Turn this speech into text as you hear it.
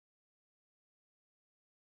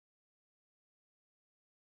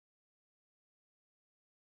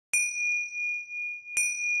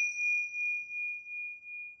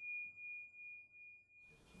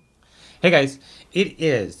Hey guys, it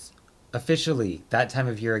is officially that time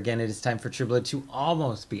of year again. It is time for True Blood to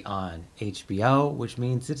almost be on HBO, which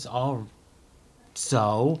means it's all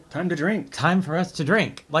Time to drink. time for us to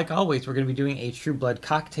drink. Like always, we're going to be doing a True Blood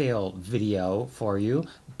cocktail video for you,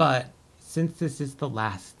 but since this is the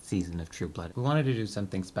last season of True Blood, we wanted to do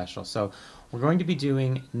something special. So we're going to be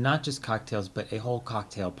doing not just cocktails, but a whole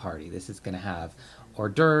cocktail party. This is going to have hors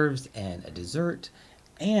d'oeuvres and a dessert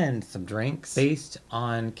and some drinks based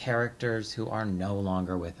on characters who are no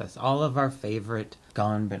longer with us. All of our favorite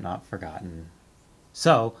gone but not forgotten.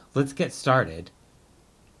 So let's get started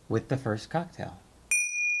with the first cocktail.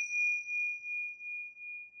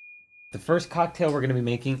 The first cocktail we're going to be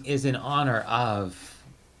making is in honor of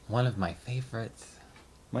one of my favorites,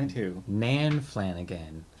 Mine too. Nan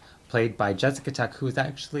Flanagan, played by Jessica Tuck, who is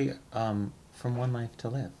actually from One Life to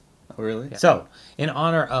Live. Oh, really? Yeah. So, in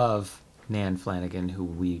honor of Nan Flanagan, who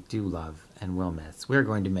we do love and will miss, we're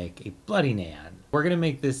going to make a Bloody Nan. We're going to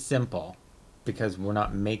make this simple because we're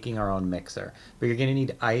not making our own mixer. But you're going to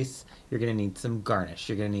need ice, you're going to need some garnish,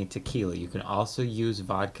 you're going to need tequila. You can also use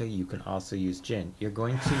vodka, you can also use gin. You're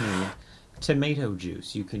going to need tomato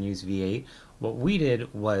juice. You can use V8. What we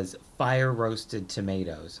did was fire roasted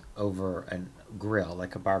tomatoes over a grill,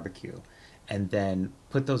 like a barbecue, and then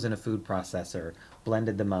put those in a food processor,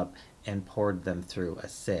 blended them up, and poured them through a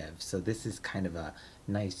sieve. So this is kind of a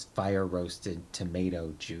nice fire roasted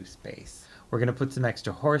tomato juice base. We're going to put some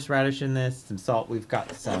extra horseradish in this, some salt. We've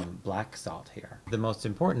got some black salt here. The most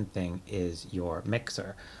important thing is your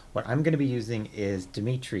mixer. What I'm going to be using is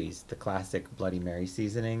Dimitri's, the classic Bloody Mary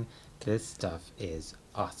seasoning. This stuff is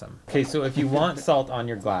awesome. Okay, so if you want salt on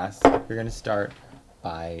your glass, you're going to start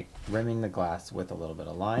by rimming the glass with a little bit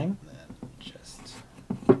of lime.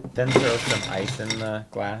 Then throw some ice in the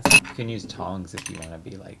glass. You can use tongs if you want to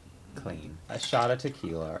be like clean. A shot of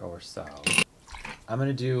tequila or so. I'm going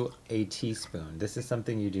to do a teaspoon. This is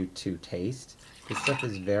something you do to taste. This stuff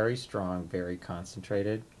is very strong, very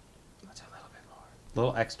concentrated. Let's do a little bit more. A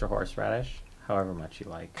little extra horseradish, however much you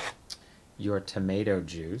like. Your tomato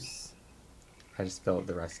juice. I just spilled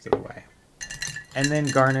the rest of the way. And then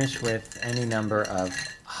garnish with any number of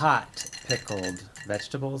hot pickled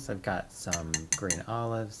vegetables. I've got some green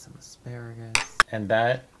olives, some asparagus. And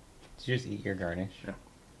that, did you just eat your garnish? Yeah.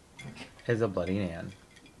 Is a Bloody Nan.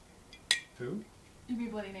 Who? You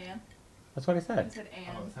mean Bloody Nan? That's what I I said. said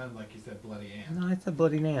Oh, Ann. it sounded like you said Bloody Ann. No, I said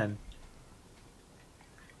Bloody Nan.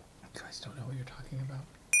 You guys don't know what you're talking about.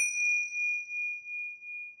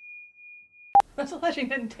 Russell Hutching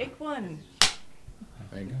didn't take one.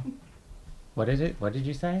 There you go. What did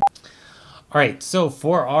you say? All right, so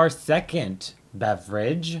for our second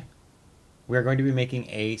beverage, we're going to be making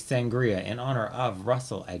a sangria in honor of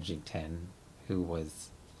Russell Edgington, who was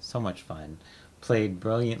so much fun, played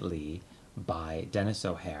brilliantly by Dennis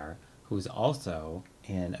O'Hare, who's also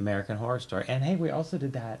in American Horror Story. And hey, we also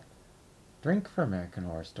did that drink for American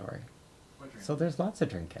Horror Story. What drink? So there's lots of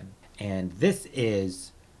drinking. And this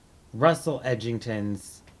is Russell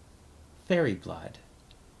Edgington's Fairy Blood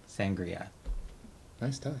sangria.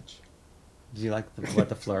 Nice touch. Do you like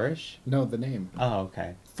the flourish? No, the name. Oh,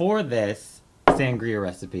 okay. For this sangria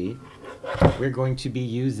recipe, we're going to be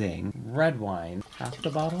using red wine. Half the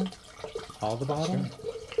bottle? All the bottle?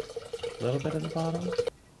 A little bit of the bottle?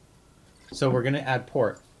 So we're going to add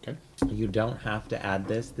port. Okay. You don't have to add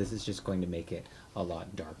this. This is just going to make it a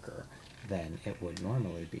lot darker than it would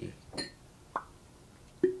normally be.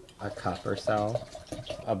 A cup or so.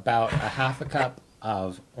 About a half a cup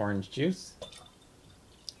of orange juice.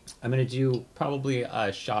 I'm going to do probably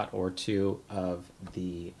a shot or two of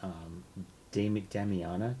the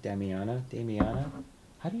Damiana.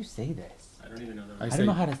 How do you say this? I don't even know I that. I don't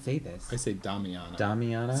know how to say this. I say Damiana.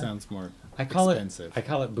 Damiana? Sounds more I call expensive.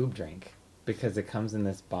 it boob drink because it comes in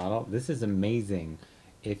this bottle. This is amazing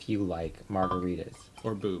if you like margaritas.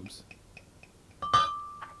 Or boobs.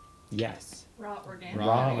 Yes. Raw organic. Raw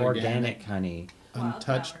Raw organic honey.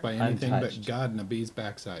 Untouched by anything Untouched. but God and a bee's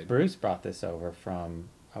backside. Bruce brought this over from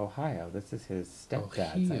Ohio. This is his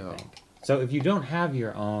stepdad's, Ohio. I think. So if you don't have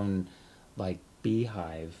your own like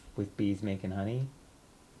beehive with bees making honey,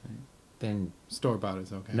 then Store-bought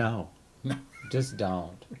is okay. no. No. Just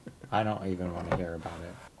don't. I don't even want to hear about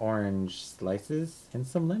it. Orange slices and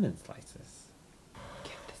some lemon slices.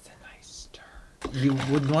 Give this a nice stir. You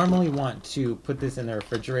would normally want to put this in the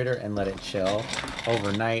refrigerator and let it chill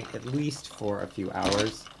overnight, at least for a few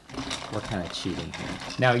hours. We're kind of cheating here.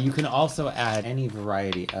 Now, you can also add any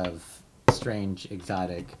variety of strange,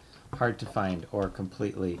 exotic, hard to find, or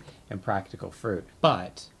completely impractical fruit.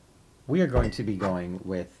 But we are going to be going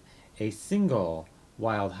with a single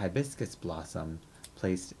wild hibiscus blossom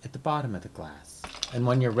placed at the bottom of the glass. And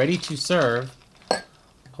when you're ready to serve,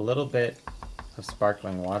 a little bit of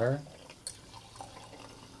sparkling water.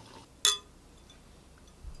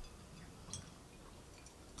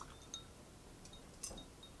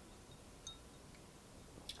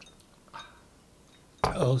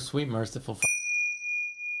 Oh, sweet merciful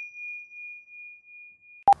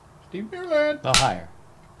Steve Newland. Oh, higher.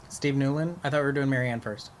 Steve Newland? I thought we were doing Marianne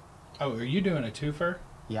first. Oh, are you doing a twofer?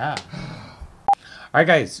 Yeah. All right,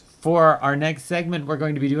 guys. For our next segment, we're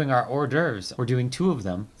going to be doing our hors d'oeuvres. We're doing 2 of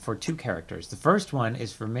them for 2 characters. The first one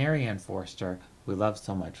is for Marianne Forrester, we love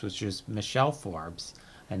so much, which is Michelle Forbes,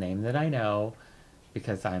 a name that I know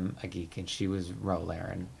because I'm a geek, and she was Ro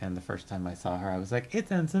Laren. And the first time I saw her, I was like, it's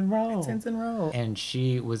Ensign Ro. It's Ensign Ro. And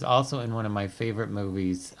she was also in one of my favorite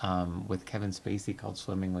movies with Kevin Spacey called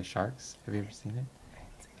Swimming with Sharks. Have you ever seen it?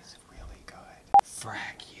 It's really good.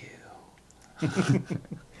 Frack you.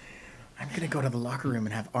 I'm gonna go to the locker room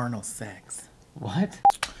and have Arnold sex. What?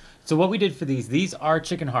 So what we did for these are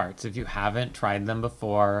chicken hearts. If you haven't tried them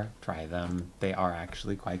before, try them. They are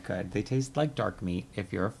actually quite good. They taste like dark meat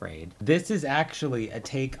if you're afraid. This is actually a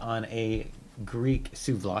take on a Greek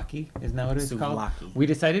souvlaki. Isn't that what it's called? Souvlaki. We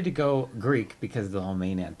decided to go Greek because of the whole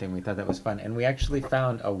Maynard thing. We thought that was fun. And we actually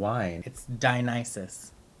found a wine. It's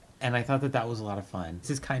Dionysus. And I thought that that was a lot of fun.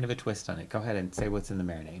 This is kind of a twist on it. Go ahead and say what's in the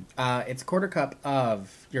marinade. It's a quarter cup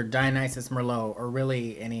of your Dionysus Merlot, or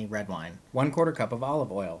really any red wine. 1/4 cup of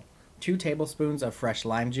olive oil. 2 tablespoons of fresh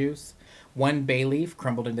lime juice. 1 bay leaf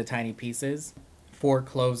crumbled into tiny pieces. 4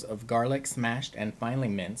 cloves of garlic smashed and finely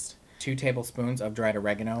minced. 2 tablespoons of dried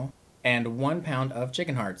oregano. And 1 pound of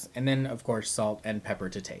chicken hearts. And then, of course, salt and pepper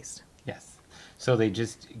to taste. Yes. So they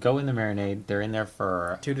just go in the marinade. They're in there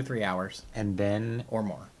for... 2 to 3 hours And then or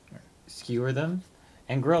more. skewer them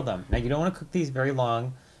and grill them. Now you don't want to cook these very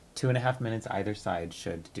long. 2.5 minutes either side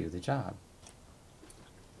should do the job.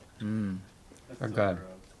 They're good.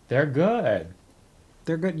 They're good.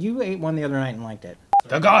 They're good. You ate one the other night and liked it.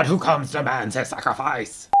 The God who comes demands his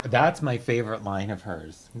sacrifice. That's my favorite line of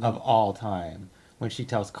hers of all time. When she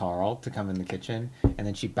tells Carl to come in the kitchen and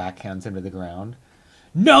then she backhands him to the ground.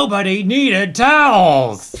 Nobody needed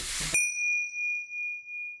towels!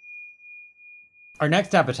 Our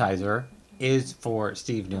next appetizer is for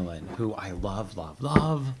Steve Newland, who I love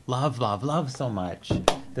so much.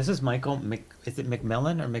 This is is it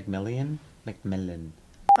McMillan or McMillian? McMillan.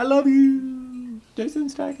 I love you. Jason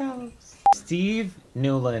Stackhouse. Steve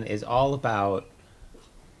Newland is all about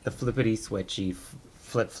the flippity switchy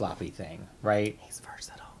flip floppy thing, right? He's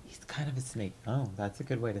versatile. He's kind of a snake. Oh, that's a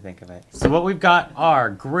good way to think of it. So what we've got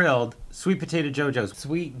are grilled sweet potato JoJo's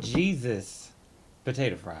sweet Jesus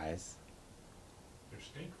potato fries. They're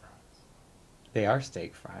steak fries. They are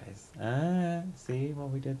steak fries. See what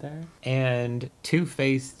we did there? And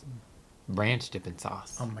two-faced ranch dipping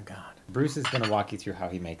sauce. Oh my god. Bruce is going to walk you through how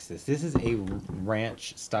he makes this. This is a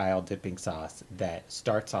ranch-style dipping sauce that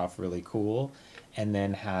starts off really cool and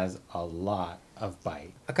then has a lot of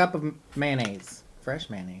bite. A cup of mayonnaise. Fresh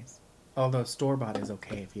mayonnaise. Although store-bought is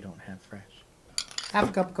okay if you don't have fresh. Half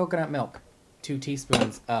a cup of coconut milk. 2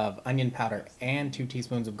 teaspoons of onion powder and 2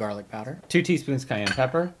 teaspoons of garlic powder. 2 teaspoons cayenne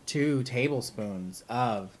pepper. 2 tablespoons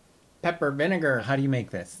of pepper vinegar. How do you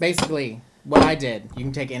make this? Basically, what I did, you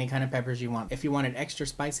can take any kind of peppers you want. If you want it extra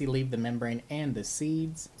spicy, leave the membrane and the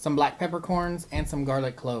seeds. Some black peppercorns and some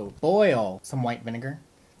garlic clove. Boil some white vinegar,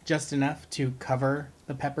 just enough to cover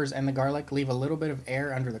the peppers and the garlic. Leave a little bit of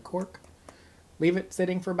air under the cork. Leave it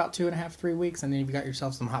sitting for about 2.5, 3 weeks, and then you've got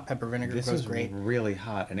yourself some hot pepper vinegar. This Goes was great. really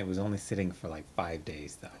hot, and it was only sitting for like 5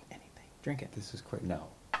 days, though. Anything. Drink it. This was quick. No.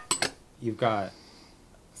 You've got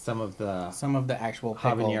some of the Some of the actual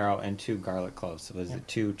pickle. habanero and 2 garlic cloves. So was it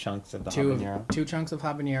 2 chunks of the Two habanero? 2 chunks of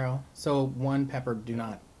habanero. So 1 pepper, do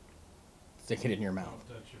not stick it in your mouth.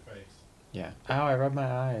 Don't touch your face. Yeah. Ow, I rubbed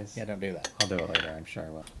my eyes. Yeah, don't do that. I'll do it later. I'm sure I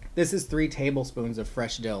will. This is 3 tablespoons of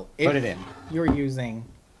fresh dill. Put it in. You're using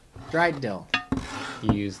dried dill.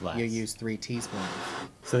 You use less. You use 3 teaspoons.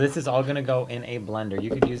 So this is all going to go in a blender. You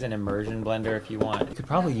could use an immersion blender if you want. You could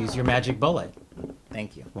probably use your magic bullet.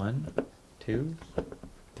 Thank you. 1, 2,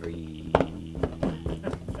 3.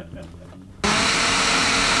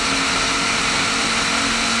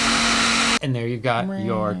 And there you've got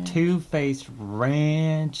your Ranch. two-faced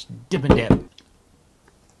ranch dip and dip.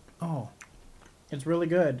 Oh, it's really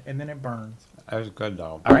good, and then it burns. That was good,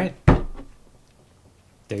 though. All right.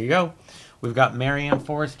 There you go. We've got Marianne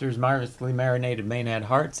Forrester's marvelously marinated Maynard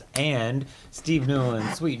hearts and Steve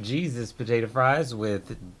Newland's Sweet Jesus potato fries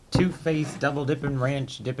with two-faced double dipping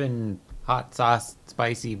ranch dipping hot sauce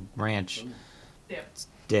spicy ranch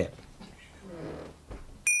dip.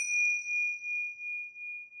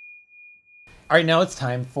 All right, now it's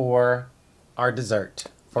time for our dessert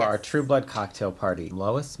for our True Blood cocktail party.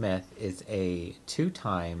 Lois Smith is a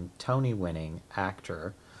 2-time Tony-winning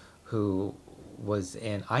actor who was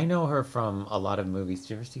in. I know her from a lot of movies. Did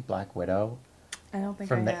you ever see Black Widow? I don't think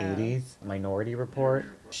From I the have. 80s, Minority Report.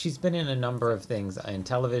 She's been in a number of things in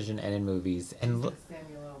television and in movies. And look,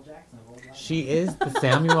 she is the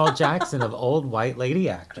Samuel L. Jackson of old white lady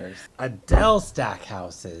actors. Adele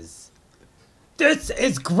Stackhouse's This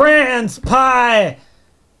is Grand's Pie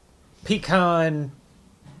Pecan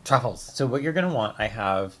Truffles. So what you're gonna want, I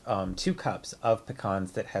have 2 cups of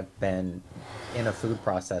pecans that have been in a food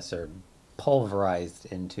processor pulverized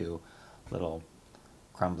into little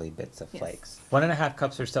crumbly bits of flakes. 1.5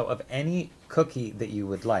 cups or so of any cookie that you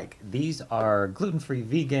would like. These are gluten-free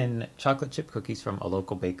vegan chocolate chip cookies from a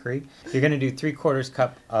local bakery. You're going to do 3/4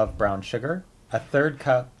 cup of brown sugar, a 1/3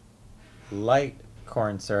 cup light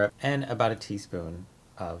corn syrup, and about a teaspoon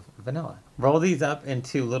of vanilla. Roll these up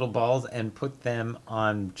into little balls and put them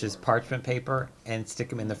on just parchment paper and stick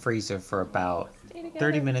them in the freezer for about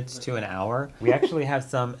 30 minutes to an hour. We actually have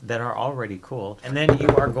some that are already cool. And then you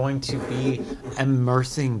are going to be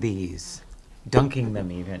immersing these, dunking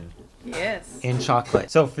them even, Yes. in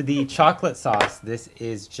chocolate. So for the chocolate sauce, this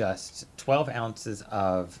is just 12 ounces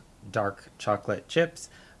of dark chocolate chips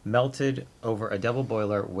melted over a double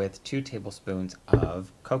boiler with 2 tablespoons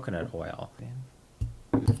of coconut oil.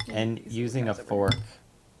 And using a fork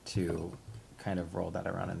to kind of roll that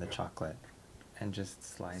around in the chocolate and just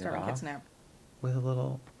slide Start it on Kid off Snap. with a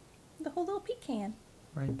little The whole little pecan.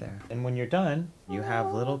 right there. And when you're done, you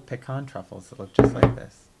have little pecan truffles that look just like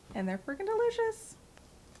this. And they're freaking delicious.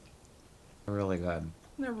 Really good.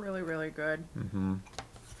 They're really, really good. Hmm.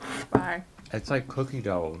 Bye. It's like cookie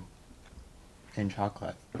dough in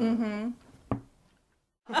chocolate. Mm-hmm.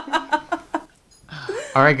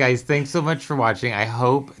 All right, guys, thanks so much for watching. I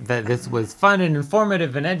hope that this was fun and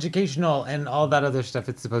informative and educational and all that other stuff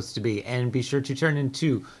it's supposed to be. And be sure to tune in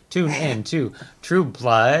to True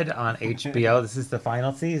Blood on HBO. This is the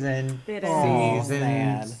final season. It is. Season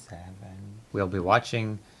sad. 7. We'll be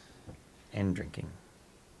watching and drinking.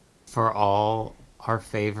 For all our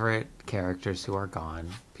favorite characters who are gone,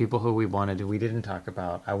 people who we didn't talk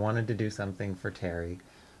about. I wanted to do something for Terry,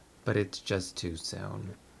 but it's just too soon.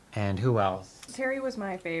 And who else? Terry was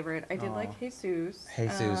my favorite. I did like Jesus.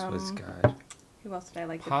 Jesus was good. Who else did I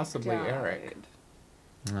like? that Possibly died? Eric.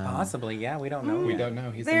 Possibly, yeah. We don't know. We yet. don't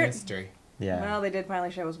know. He's There- a mystery. Yeah. Well, they did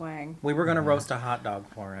finally show his wang. We were gonna roast a hot dog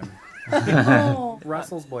for him. Oh.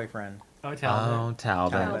 Russell's boyfriend. Oh, Talbot. Oh,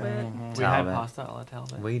 Talbot. Talbot. We had Talbot. pasta alla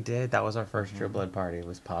Talbot. We did. That was our first True Blood party. It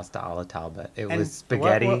was pasta alla Talbot. It And was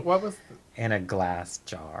spaghetti What was in a glass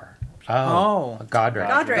jar. Oh. Godric.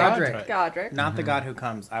 Godric. Godric. Not the God Who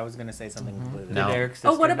Comes. I was gonna say something completely. No. Did Eric's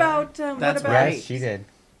Oh, what sister die? about That's what about, right. Yes, she did.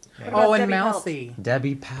 what about Oh, and Debbie Pelt? Mousy.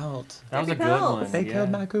 Debbie Pelt. That was a Debbie good Pelt. one. They yeah. killed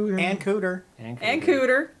my cooter. And Cooter. And And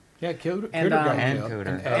Cooter. Yeah, Cooter. And, Cooter got and killed. Cooter.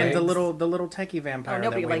 And And the eggs. little techie vampire Oh,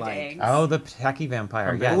 nobody that we liked like. eggs. Oh, the Tacky Vampire.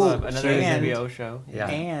 From Yes. Ooh, Another and- HBO show. Yeah.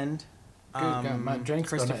 And My drink's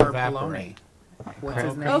gonna Christopher evaporate. Maloney. What's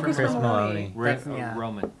his name? Oh, Christopher Chris Maloney. That's- yeah.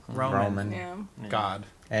 Roman. Roman. Yeah. God.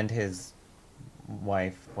 And his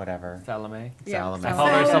wife, whatever. Salome. Yeah. Salome. I call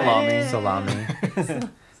her Salami. Salami.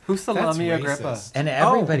 Who's Salami That's Agrippa? racist. And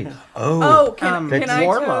everybody. Oh, can that's I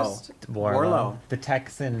Warlow. toast? Warlow. The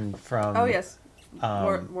Texan from. Oh, yes.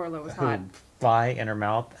 Um, Warlow was who hot. fly in her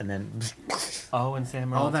mouth and then. Oh, and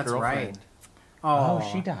Sam Oh, Merle's that's girlfriend. right. Oh,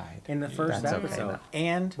 she died. In the first That's okay, episode. though.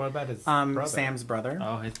 And What about his brother? Sam's brother.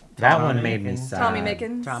 Oh, his That Tommy one made me Mickens. sad. Tommy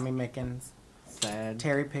Mickens. Tommy Mickens. Sad.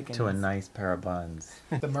 Terry Pickens. To a nice pair of buns.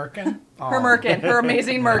 The Merkin? Oh. Her Merkin. Her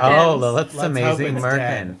amazing Merkin. Oh, Lilith's Let's amazing hope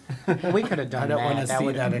it's Merkin. We could have done I don't that. want to see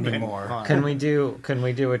would've that been anymore. fun. Can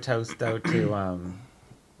we do a toast though to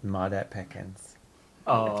Maudette Pickens?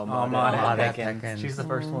 Oh, Maudette Pickens. She's the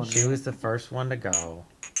first one. She was the first one to go.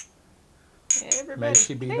 Everybody. May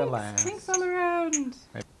she be the Thanks. last. Thanks all around.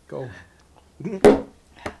 Go.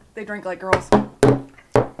 They drink like girls.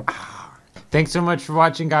 Thanks so much for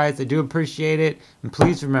watching, guys. I do appreciate it. And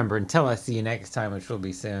please remember, until I see you next time, which will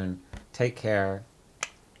be soon, take care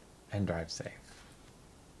and drive safe.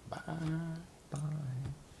 Bye. Bye.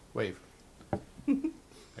 Wave.